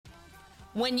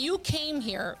When you came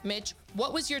here, Mitch,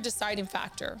 what was your deciding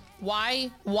factor?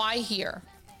 Why here?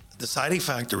 Deciding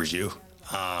factor was you.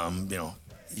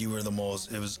 You were the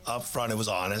most, it was upfront, it was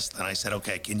honest. And I said,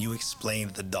 okay, can you explain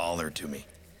the dollar to me?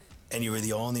 And you were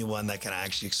the only one that can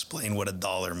actually explain what a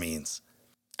dollar means.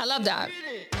 I love that.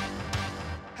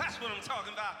 That's what I'm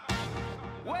talking about.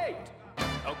 Wait.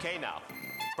 Okay, now,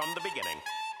 from the beginning.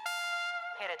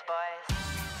 Hit it, boys.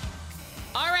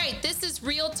 All right, this is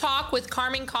Real Talk with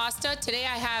Carmen Costa. Today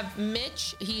I have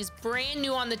Mitch. He's brand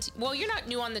new on the team. Well, you're not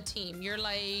new on the team. You're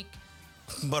like...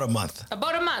 About a month.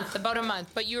 About a month.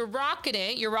 But you're rocking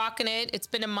it. It's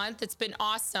been a month. It's been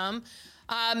awesome.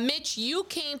 Mitch, you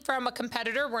came from a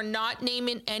competitor. We're not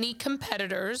naming any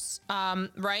competitors,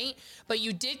 right? But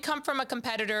you did come from a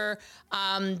competitor.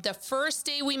 The first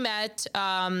day we met,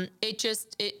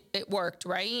 it worked,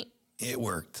 right? It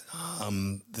worked.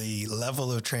 The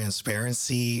level of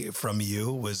transparency from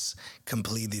you was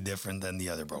completely different than the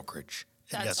other brokerage.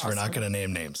 And yes, awesome. We're not going to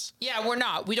name names. Yeah, we're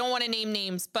not. We don't want to name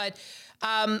names. But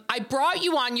I brought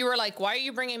you on. You were like, why are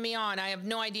you bringing me on? I have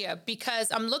no idea.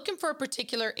 Because I'm looking for a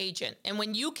particular agent. And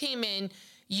when you came in,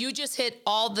 you just hit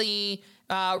all the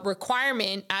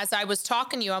requirement. As I was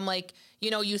talking to you, I'm like,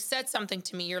 you said something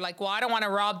to me. You're like, well, I don't want to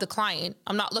rob the client.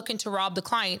 I'm not looking to rob the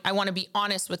client. I want to be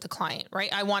honest with the client, right?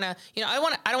 I don't want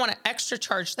to extra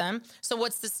charge them. So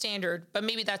what's the standard? But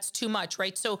maybe that's too much,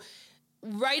 right? So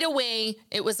right away,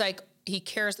 it was like, he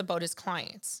cares about his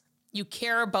clients. You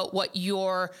care about what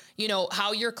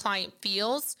how your client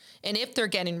feels and if they're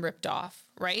getting ripped off,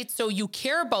 right? So you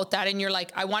care about that and you're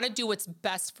like, I want to do what's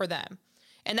best for them.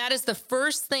 And that is the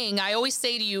first thing I always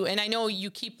say to you. And I know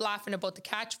you keep laughing about the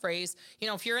catchphrase,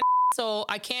 if you're so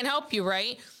I can't help you,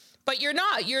 right? But you're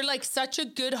not. You're like such a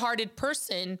good-hearted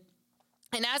person.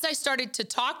 And as I started to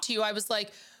talk to you, I was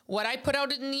like, what I put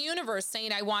out in the universe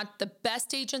saying I want the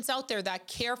best agents out there that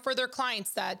care for their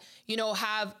clients, that,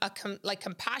 have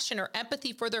compassion or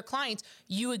empathy for their clients,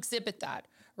 you exhibit that,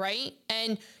 right?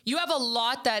 And you have a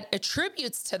lot that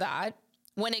attributes to that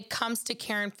when it comes to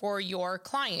caring for your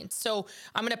clients. So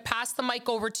I'm going to pass the mic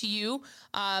over to you.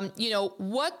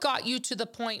 What got you to the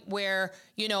point where,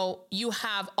 you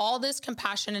have all this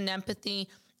compassion and empathy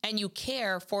and you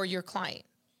care for your client?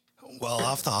 Well,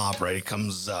 off the hop, right? It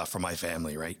comes from my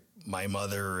family, right? My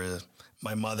mother,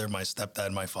 my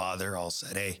stepdad, my father all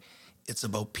said, hey, it's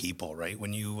about people, right?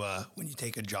 When you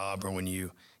take a job or when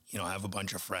you have a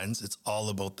bunch of friends, it's all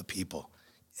about the people.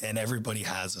 And everybody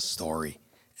has a story.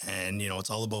 And, it's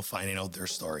all about finding out their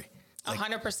story.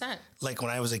 100%. Like when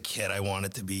I was a kid, I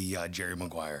wanted to be Jerry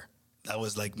Maguire. That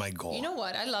was like my goal. You know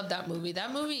what? I love that movie.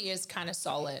 That movie is kind of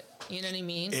solid. You know what I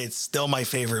mean? It's still my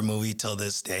favorite movie till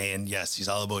this day. And yes, he's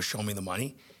all about show me the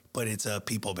money, but it's a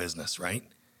people business, right?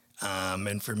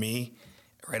 And for me,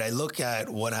 right, I look at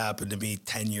what happened to me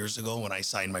 10 years ago when I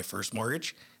signed my first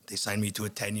mortgage. They signed me to a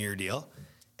 10-year deal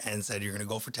and said, you're going to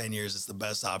go for 10 years. It's the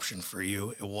best option for you.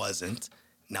 It wasn't.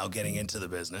 Now getting into the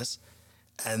business.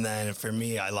 And then for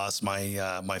me, I lost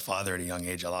my my father at a young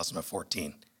age. I lost him at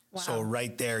 14. Wow. So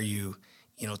right there, you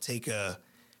take a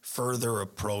further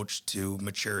approach to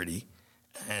maturity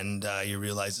and you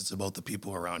realize it's about the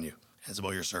people around you. It's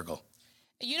about your circle.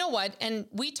 You know what? And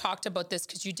we talked about this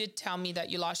because you did tell me that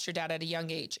you lost your dad at a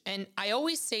young age. And I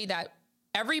always say that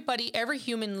every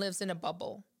human lives in a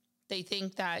bubble. They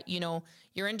think that,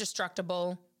 you're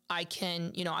indestructible. I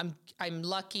can, I'm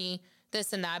lucky,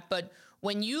 this and that. But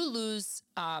when you lose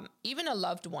even a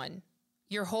loved one,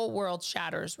 your whole world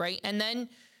shatters, right? And then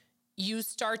you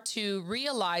start to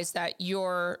realize that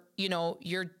you're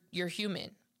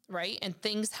human, right? And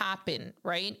things happen,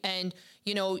 right? And,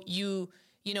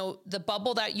 the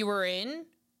bubble that you were in,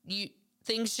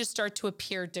 things just start to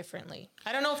appear differently.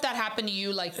 I don't know if that happened to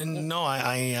you. No,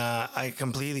 I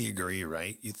completely agree,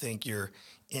 right? You think you're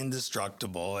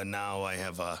indestructible. And now I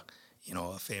have a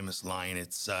famous line.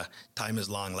 It's time is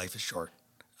long, life is short.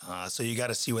 So you got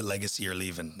to see what legacy you're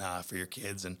leaving for your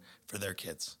kids and for their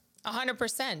kids.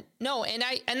 100%. No. And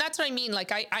that's what I mean.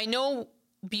 Like, I know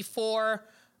before,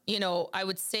 I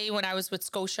would say when I was with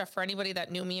Scotia, for anybody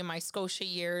that knew me in my Scotia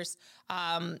years,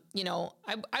 I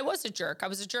was a jerk. I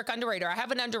was a jerk underwriter. I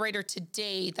have an underwriter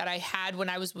today that I had when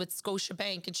I was with Scotia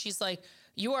Bank. And she's like,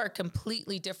 you are a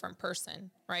completely different person,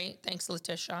 right? Thanks,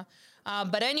 Letitia.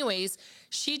 But anyways,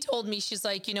 she told me, she's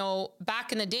like,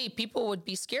 back in the day, people would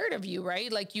be scared of you, right?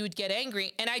 Like you would get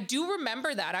angry. And I do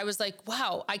remember that. I was like,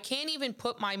 wow, I can't even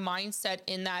put my mindset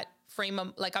in that frame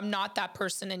of, like, I'm not that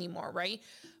person anymore, right?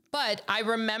 But I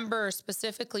remember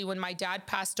specifically when my dad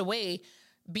passed away,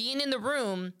 being in the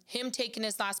room, him taking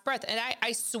his last breath. And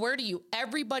I swear to you,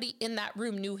 everybody in that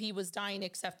room knew he was dying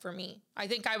except for me. I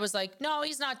think I was like, no,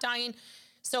 he's not dying.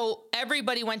 So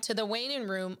everybody went to the waiting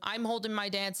room. I'm holding my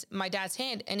dad's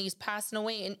hand, and he's passing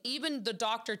away. And even the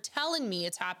doctor telling me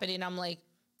it's happening, I'm like,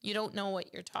 you don't know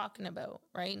what you're talking about,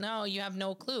 right? No, you have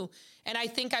no clue. And I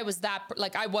think I was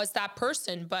that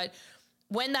person. But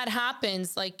when that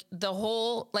happens, like the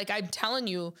whole, like I'm telling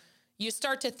you, you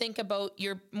start to think about,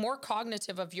 you're more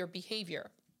cognitive of your behavior,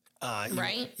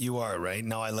 right? You are, right?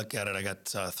 Now I look at it, I got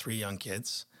 3 young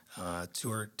kids.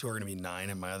 Two are going to be 9,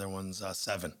 and my other one's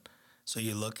 7. So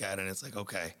you look at it, and it's like,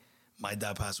 okay, my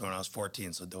dad passed away when I was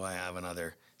 14. So do I have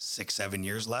another 6, 7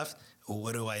 years left?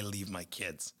 What do I leave my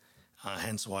kids?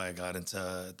 Hence why I got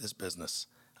into this business.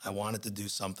 I wanted to do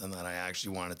something that I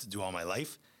actually wanted to do all my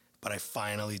life, but I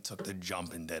finally took the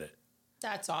jump and did it.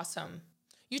 That's awesome.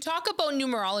 You talk about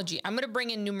numerology. I'm going to bring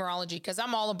in numerology because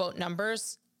I'm all about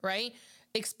numbers, right?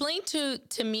 Explain to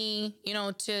me,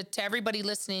 to everybody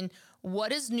listening,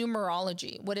 what is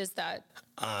numerology? What is that?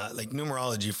 Like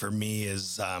numerology for me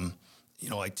is,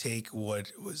 I take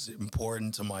what was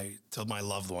important to my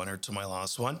loved one or to my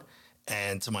lost one,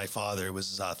 and to my father it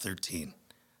was 13.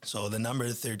 So the number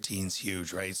 13 is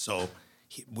huge, right? So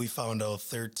we found out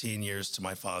 13 years to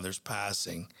my father's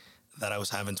passing that I was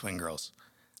having twin girls.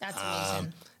 That's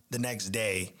amazing. The next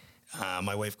day,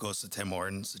 my wife goes to Tim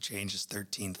Hortons. The change is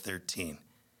 1313.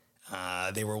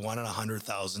 They were 1 in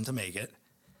 100,000 to make it.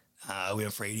 We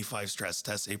went for 85 stress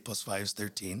tests. 8 plus 5 is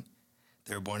 13.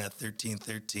 They were born at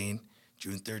 1313,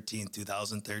 June 13,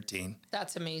 2013.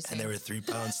 That's amazing. And they were 3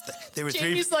 pounds.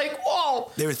 Jamie's like,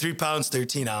 whoa. They were 3 pounds,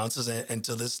 13 ounces. And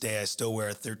to this day, I still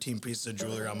wear 13 pieces of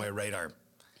jewelry on my right arm.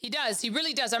 He does. He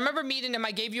really does. I remember meeting him.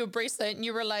 I gave you a bracelet and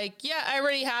you were like, yeah, I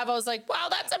already have. I was like, wow,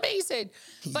 that's amazing.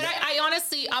 But yeah. I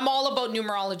honestly, I'm all about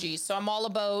numerology. So I'm all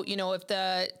about, if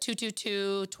the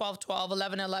 222, 1212,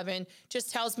 1111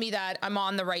 just tells me that I'm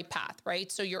on the right path,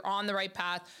 right? So you're on the right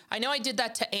path. I know I did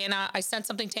that to Anna. I sent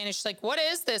something to Anna. She's like, what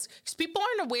is this? Because people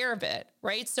aren't aware of it,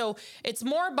 right? So it's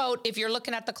more about if you're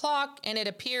looking at the clock and it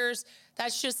appears.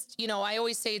 That's just, I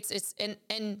always say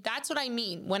and that's what I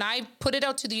mean. When I put it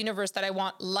out to the universe that I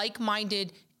want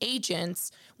like-minded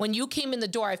agents, when you came in the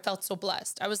door, I felt so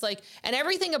blessed. I was like, and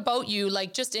everything about you,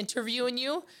 like just interviewing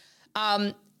you,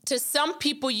 to some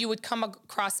people you would come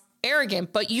across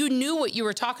arrogant, but you knew what you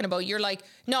were talking about. You're like,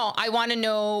 no, I want to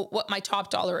know what my top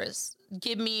dollar is.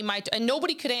 Give me and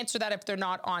nobody could answer that if they're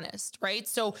not honest, right?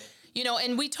 So,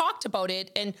 and we talked about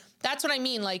it, and that's what I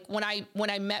mean. Like when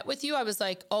I met with you, I was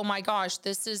like, oh my gosh,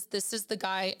 this is the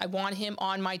guy. I want him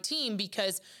on my team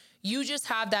because you just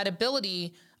have that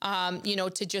ability,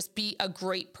 to just be a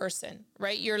great person,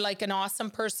 right? You're like an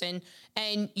awesome person,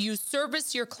 and you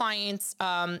service your clients.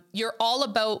 You're all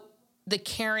about the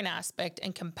caring aspect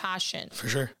and compassion. For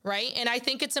sure. Right. And I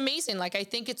think it's amazing. Like, I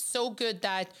think it's so good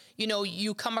that,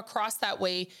 you come across that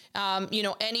way.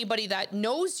 Anybody that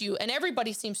knows you, and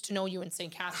everybody seems to know you in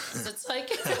St. Catharines. It's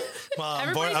like, well,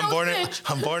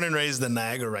 I'm born and raised in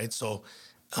Niagara, right? So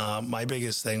my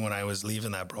biggest thing when I was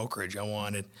leaving that brokerage, I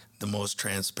wanted the most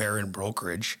transparent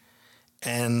brokerage.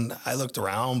 And I looked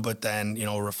around, but then,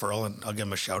 referral, and I'll give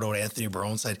him a shout out. Anthony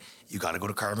Barone said, you got to go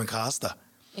to Carmen Costa.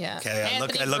 Yeah. Okay. I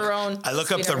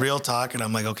look up the Real Talk, and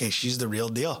I'm like, okay, she's the real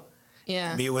deal.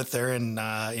 Yeah. Meet with her, and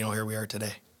here we are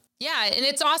today. Yeah, and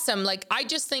it's awesome. Like, I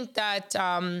just think that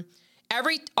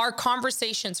our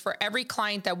conversations for every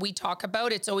client that we talk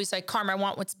about, it's always like, Carmen, I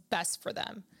want what's best for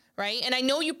them, right? And I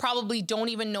know you probably don't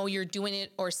even know you're doing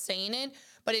it or saying it,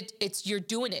 but it's you're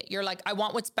doing it. You're like, I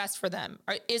want what's best for them.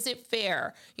 Or is it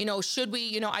fair? Should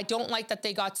we? I don't like that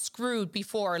they got screwed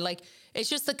before. Like, it's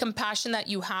just the compassion that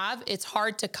you have. It's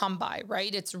hard to come by,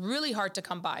 right? It's really hard to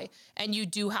come by, and you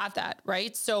do have that,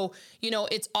 right? So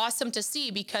it's awesome to see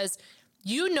because.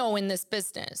 In this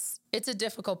business, it's a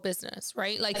difficult business,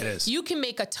 right? Like, it is. You can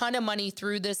make a ton of money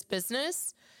through this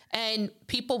business, and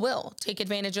people will take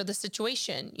advantage of the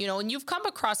situation, and you've come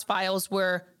across files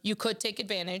where you could take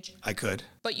advantage. I could.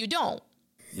 But you don't.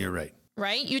 You're right.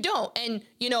 Right? You don't. And,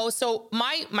 so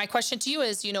my question to you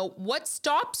is, what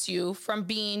stops you from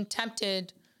being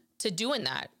tempted to doing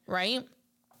that, right?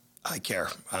 I care.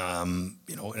 And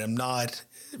I'm not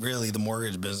really, the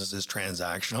mortgage business is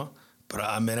transactional. But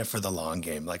I'm in it for the long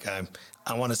game. Like I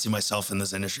want to see myself in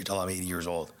this industry till I'm 80 years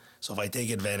old. So if I take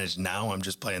advantage now, I'm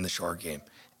just playing the short game.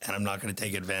 And I'm not going to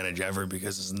take advantage ever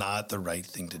because it's not the right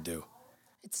thing to do.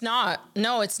 It's not.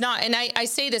 No, it's not. And I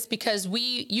say this because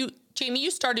Jamie,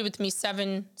 you started with me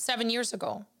seven years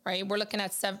ago, right? We're looking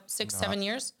at 7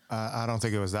 years. I don't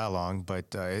think it was that long,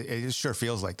 but it sure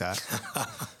feels like that.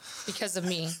 Because of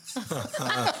me.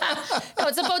 No,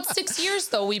 it's about 6 years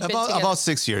though. We've been together. About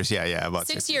 6 years. Yeah. About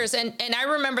 6 years. And I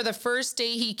remember the first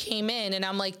day he came in and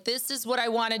I'm like, this is what I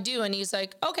want to do. And he's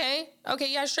like, okay,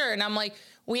 yeah, sure. And I'm like,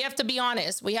 We have to be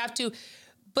honest. We have to,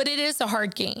 but it is a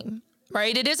hard game,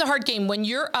 right? It is a hard game when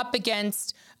you're up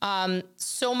against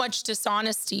so much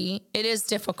dishonesty. It is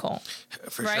difficult.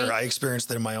 For right? sure. I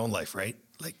experienced it in my own life, right?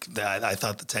 Like that, I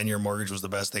thought the 10-year mortgage was the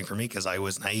best thing for me because I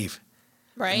was naive.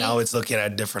 Right. And now it's looking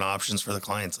at different options for the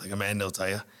clients. Like Amanda will tell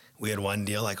you, we had one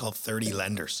deal, I called 30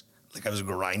 lenders. Like I was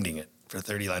grinding it for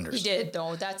 30 lenders. You did,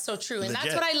 though. That's so true. And Legit.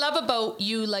 that's what I love about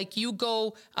you. Like you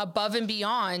go above and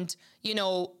beyond, you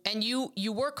know, and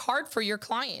you work hard for your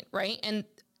client, right? And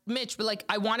Mitch, like,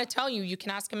 I want to tell you, you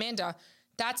can ask Amanda,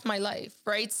 that's my life,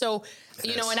 right? So,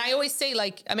 you know, and I always say,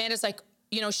 like, Amanda's like,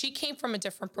 you know, she came from a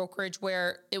different brokerage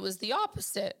where it was the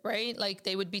opposite, right? Like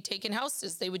they would be taking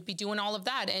houses, they would be doing all of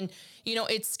that. And, you know,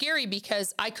 it's scary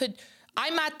because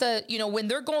I'm at the, you know, when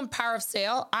they're going power of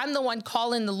sale, I'm the one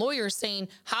calling the lawyer saying,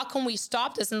 how can we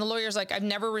stop this? And the lawyer's like, I've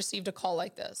never received a call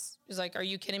like this. He's like, are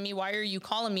you kidding me? Why are you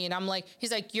calling me? And I'm like,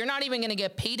 he's like, you're not even going to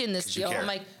get paid in this deal. I'm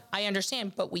like, I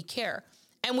understand, but we care.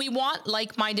 And we want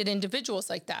like-minded individuals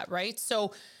like that, right?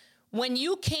 So when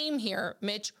you came here,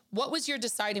 Mitch, what was your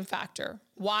deciding factor?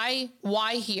 Why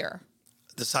here?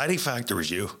 Deciding factor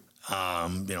was you.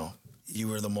 You know, you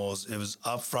were the most, it was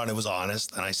upfront, it was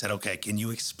honest. And I said, okay, can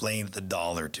you explain the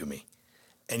dollar to me?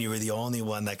 And you were the only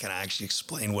one that can actually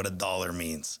explain what a dollar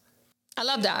means. I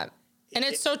love that. And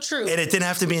it's so true. And it didn't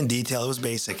have to be in detail. It was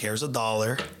basic. Here's a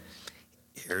dollar.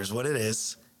 Here's what it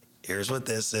is. Here's what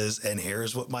this is. And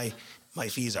here's what my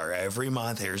fees are. Every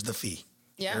month, here's the fee.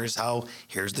 Yeah.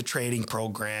 Here's the trading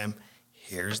program.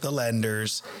 Here's the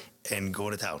lenders. And go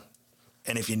to town.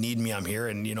 And if you need me, I'm here.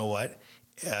 And you know what?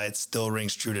 It still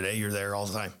rings true today. You're there all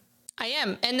the time. I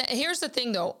am. And here's the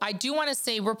thing, though. I do want to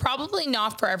say we're probably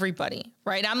not for everybody,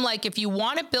 right? I'm like, if you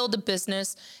want to build a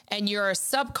business and you're a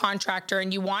subcontractor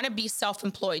and you want to be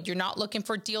self-employed, you're not looking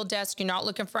for deal desk, you're not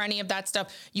looking for any of that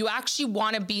stuff. You actually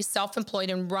want to be self-employed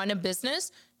and run a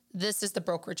business. This is the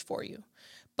brokerage for you.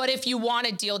 But if you want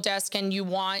a deal desk and you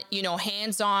want, you know,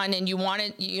 hands-on and you want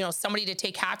somebody to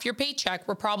take half your paycheck,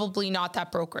 we're probably not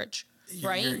that brokerage.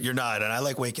 Right? You're not. And I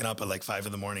like waking up at like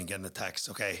 5 a.m, getting the text.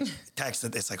 Okay. Text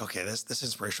it. It's like, okay, this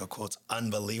inspirational quote's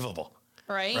unbelievable.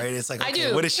 Right. Right. It's like, okay, I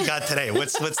do. what has she got today?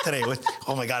 What's today?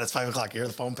 Oh my God, it's 5 o'clock. You hear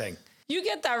the phone ping. You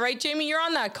get that, right, Jamie? You're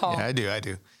on that call. Yeah, I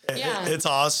do. Yeah. It's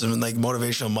awesome. And like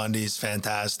Motivational Monday is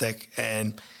fantastic.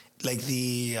 And like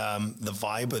the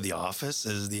vibe of the office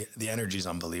is the energy is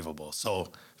unbelievable.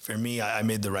 So for me, I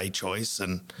made the right choice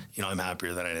and, you know, I'm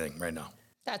happier than anything right now.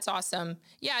 That's awesome.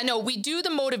 Yeah, no, we do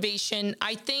the motivation.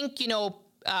 I think, you know,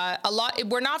 a lot,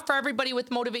 we're not for everybody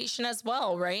with motivation as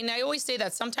well, right? And I always say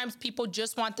that sometimes people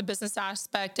just want the business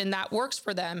aspect and that works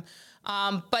for them.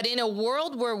 But in a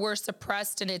world where we're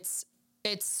suppressed and it's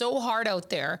so hard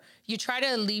out there, you try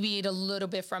to alleviate a little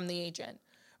bit from the agent,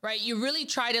 right? You really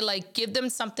try to like give them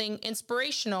something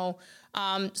inspirational.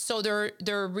 So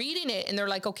they're reading it and they're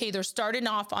like, okay, they're starting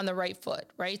off on the right foot,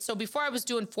 right? So before I was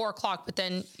doing 4 o'clock, but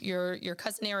then your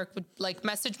cousin Eric would like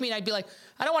message me and I'd be like,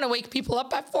 I don't want to wake people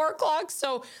up at 4 o'clock.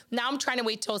 So now I'm trying to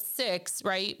wait till 6,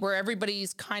 right? Where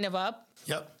everybody's kind of up.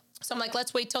 Yep. So I'm like,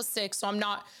 let's wait till 6. So I'm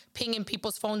not pinging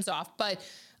people's phones off. But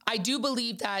I do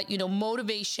believe that, you know,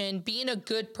 motivation, being a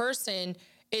good person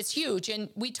is huge. And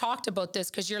we talked about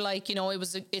this because you're like, you know,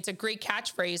 it's a great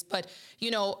catchphrase, but you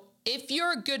know, if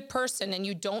you're a good person and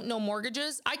you don't know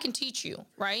mortgages, I can teach you,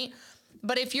 right?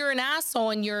 But if you're an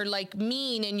asshole and you're like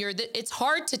mean and it's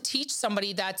hard to teach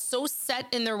somebody that's so set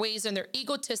in their ways and they're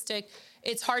egotistic.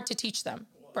 It's hard to teach them,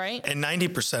 right? And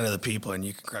 90% of the people, and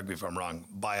you can correct me if I'm wrong,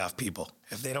 buy off people.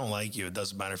 If they don't like you, it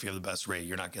doesn't matter if you have the best rate,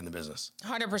 you're not getting the business.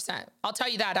 100%. I'll tell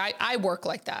you that. I work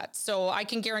like that. So I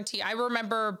can guarantee. I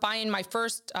remember buying my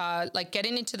first,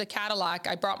 getting into the Cadillac.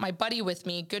 I brought my buddy with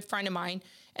me, a good friend of mine.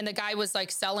 And the guy was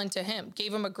like selling to him,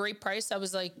 gave him a great price. I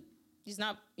was like, he's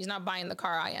not buying the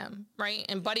car I am, right?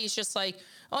 And Buddy's just like,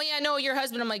 oh yeah, no, your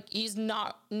husband. I'm like, he's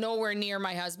not nowhere near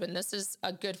my husband. This is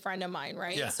a good friend of mine,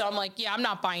 right? Yeah. So I'm like, yeah, I'm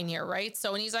not buying here, right?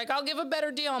 So, and he's like, I'll give a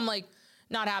better deal. I'm like,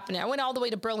 not happening. I went all the way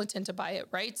to Burlington to buy it,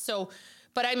 right? So,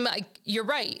 but I'm like, you're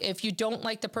right. If you don't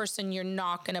like the person, you're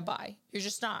not going to buy. You're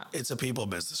just not. It's a people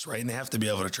business, right? And they have to be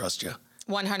able to trust you.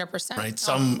 100%.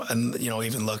 Right. And you know,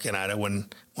 even looking at it when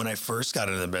I first got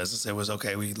into the business, it was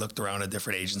okay. We looked around at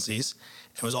different agencies.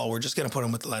 It was all, we're just going to put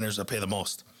them with the lenders that pay the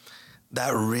most.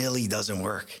 That really doesn't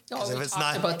work. Because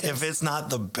if it's not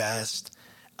the best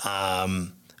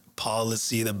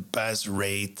policy, the best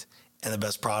rate, and the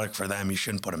best product for them, you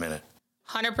shouldn't put them in it.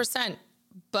 100%.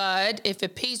 But if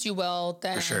it pays you well,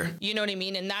 then For sure. You know what I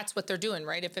mean? And that's what they're doing,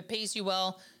 right? If it pays you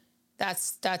well,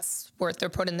 that's worth they're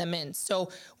putting them in.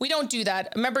 So we don't do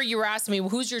that. Remember, you were asking me, well,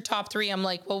 who's your top 3? I'm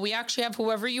like, well, we actually have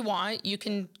whoever you want. You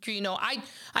can,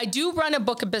 I do run a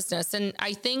book of business, and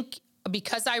I think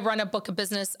because I run a book of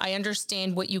business, I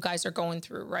understand what you guys are going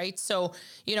through, right? So,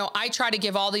 I try to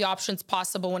give all the options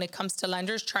possible when it comes to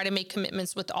lenders, try to make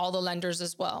commitments with all the lenders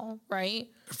as well, right?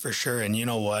 For sure. And you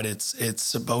know what?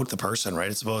 It's about the person, right?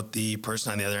 It's about the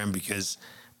person on the other end, because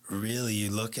really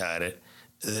you look at it,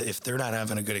 if they're not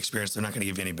having a good experience, they're not going to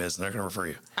give you any business. They're not going to refer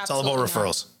you. Absolutely, it's all about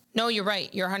referrals. No, you're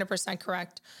right. You're 100%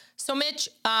 correct. So Mitch,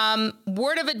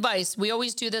 word of advice. We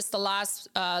always do this the last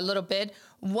little bit.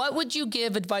 What would you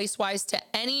give advice-wise to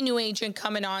any new agent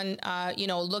coming on,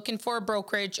 looking for a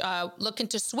brokerage, looking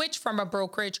to switch from a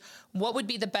brokerage? What would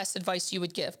be the best advice you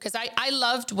would give? Because I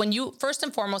loved when you, first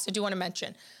and foremost, I do want to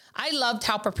mention, I loved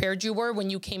how prepared you were when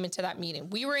you came into that meeting.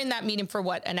 We were in that meeting for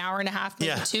what, an hour and a half,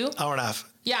 maybe 2? Hour and a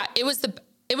half. Yeah, it was,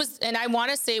 and I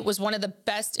want to say it was one of the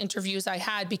best interviews I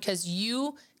had, because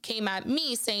you came at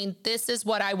me saying, this is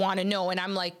what I want to know. And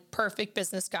I'm like, perfect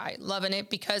business guy, loving it,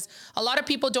 because a lot of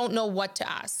people don't know what to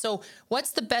ask. So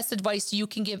what's the best advice you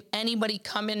can give anybody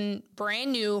coming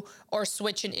brand new or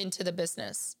switching into the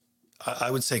business? I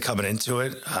would say coming into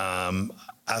it,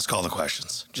 ask all the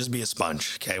questions. Just be a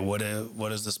sponge. Okay, what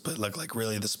does the split look like?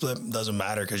 Really, the split doesn't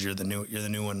matter, because you're the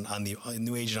new one on the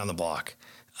new agent on the block.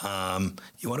 You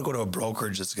want to go to a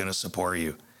brokerage that's going to support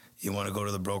you. You want to go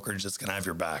to the brokerage that's going to have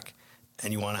your back,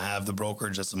 and you want to have the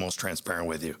brokerage that's the most transparent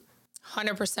with you.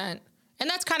 100%. And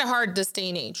that's kind of hard this day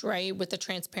and age, right? With the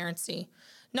transparency.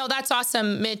 No, that's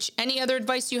awesome. Mitch, any other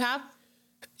advice you have?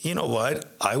 You know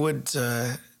what? I would,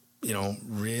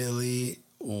 really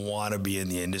want to be in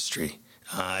the industry.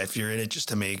 If you're in it just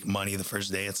to make money the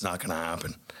first day, it's not going to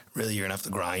happen. Really, you're going to have to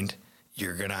grind.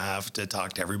 You're going to have to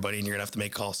talk to everybody, and you're going to have to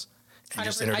make calls. And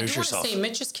just introduce yourself. I do want to say,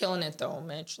 Mitch is killing it, though,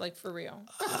 Mitch, like for real.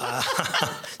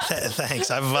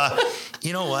 Thanks. I've,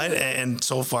 you know what? And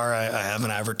so far, I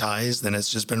haven't advertised, and it's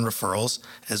just been referrals.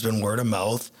 It's been word of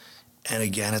mouth. And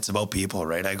again, it's about people,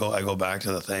 right? I go back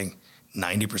to the thing.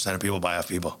 90% of people buy off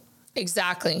people.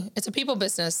 Exactly. It's a people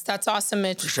business. That's awesome,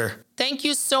 Mitch. For sure. Thank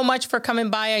you so much for coming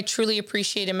by. I truly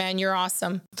appreciate it, man. You're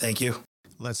awesome. Thank you.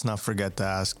 Let's not forget to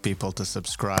ask people to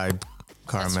subscribe,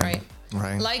 Carmen. That's right.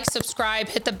 Right. Like, subscribe,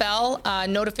 hit the bell,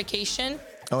 notification.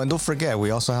 Oh, and don't forget,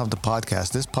 we also have the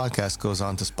podcast. This podcast goes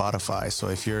on to Spotify. So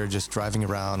if you're just driving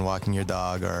around, walking your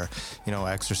dog, or,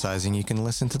 exercising, you can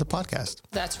listen to the podcast.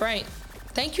 That's right.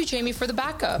 Thank you, Jamie, for the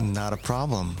backup. Not a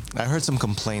problem. I heard some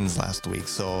complaints last week.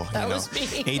 So, that was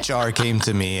me. HR came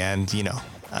to me, and,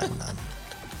 I'm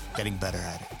getting better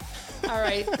at it. All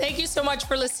right. Thank you so much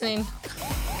for listening.